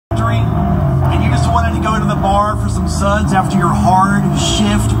wanted to go to the bar for some suds after your hard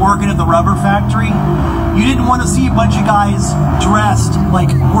shift working at the rubber factory. You didn't want to see a bunch of guys dressed like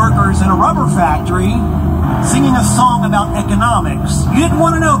workers in a rubber factory singing a song about economics. You didn't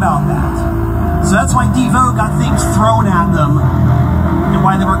want to know about that. So that's why Devo got things thrown at them and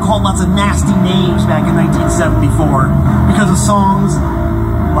why they were called lots of nasty names back in 1974. Because of songs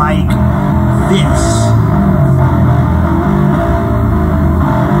like this.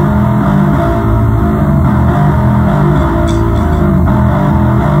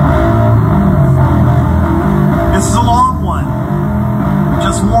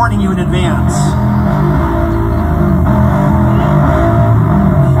 Warning you in advance.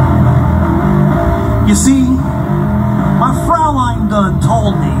 You see, my Fraulein done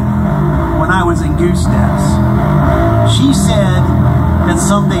told me when I was in Goose Nest. She said that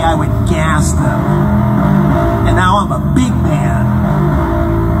someday I would gas them. And now I'm a big man.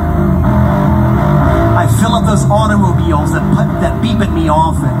 I fill up those automobiles that beep at me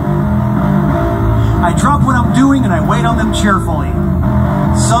often. I drop what I'm doing and I wait on them cheerfully.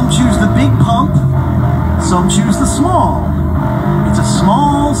 Some choose the big pump, some choose the small. It's a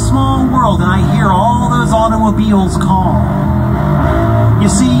small, small world, and I hear all those automobiles call. You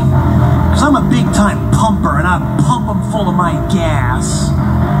see, because I'm a big-time pumper, and I pump them full of my gas.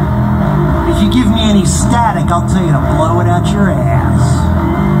 If you give me any static, I'll tell you to blow it at your ass.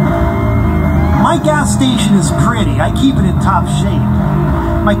 My gas station is pretty. I keep it in top shape.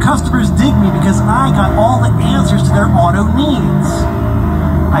 My customers dig me because I got all the answers to their auto needs.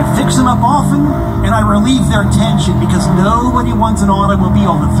 I fix them up often, and I relieve their tension because nobody wants an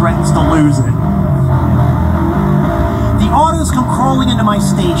automobile that threatens to lose it. The autos come crawling into my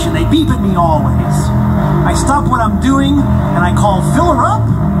station. They beep at me always. I stop what I'm doing, and I call, "Fill her up."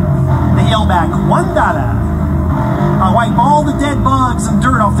 They yell back, $1. I wipe all the dead bugs and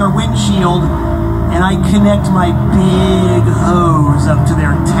dirt off their windshield, and I connect my big hose up to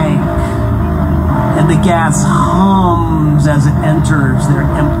their tank. And the gas hums as it enters their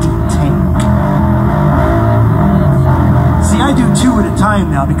empty tank. See, I do 2 at a time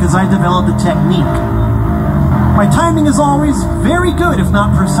now because I developed a technique. My timing is always very good, if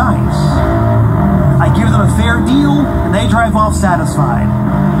not precise. I give them a fair deal, and they drive off satisfied.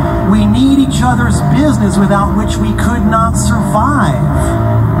 We need each other's business without which we could not survive.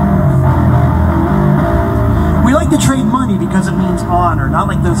 We like to trade money because it means honor, not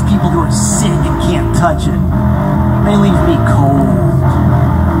like those people who are sick and can't touch it. They leave me cold.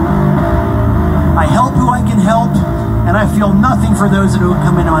 I help who I can help, and I feel nothing for those who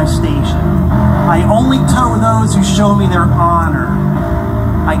come into my station. I only tow those who show me their honor.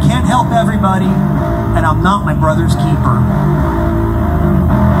 I can't help everybody, and I'm not my brother's keeper.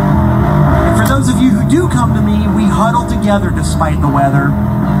 And for those of you who do come to me, we huddle together despite the weather.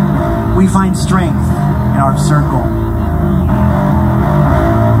 We find strength in our circle.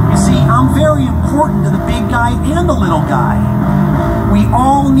 You see, I'm very important to the big guy and the little guy. We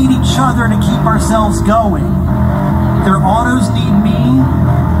all need each other to keep ourselves going. Their autos need me,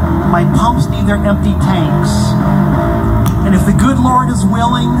 my pumps need their empty tanks. And if the good Lord is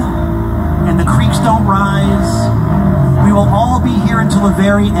willing and the creeks don't rise, we will all be here until the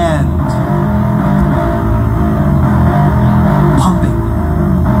very end. Pumping.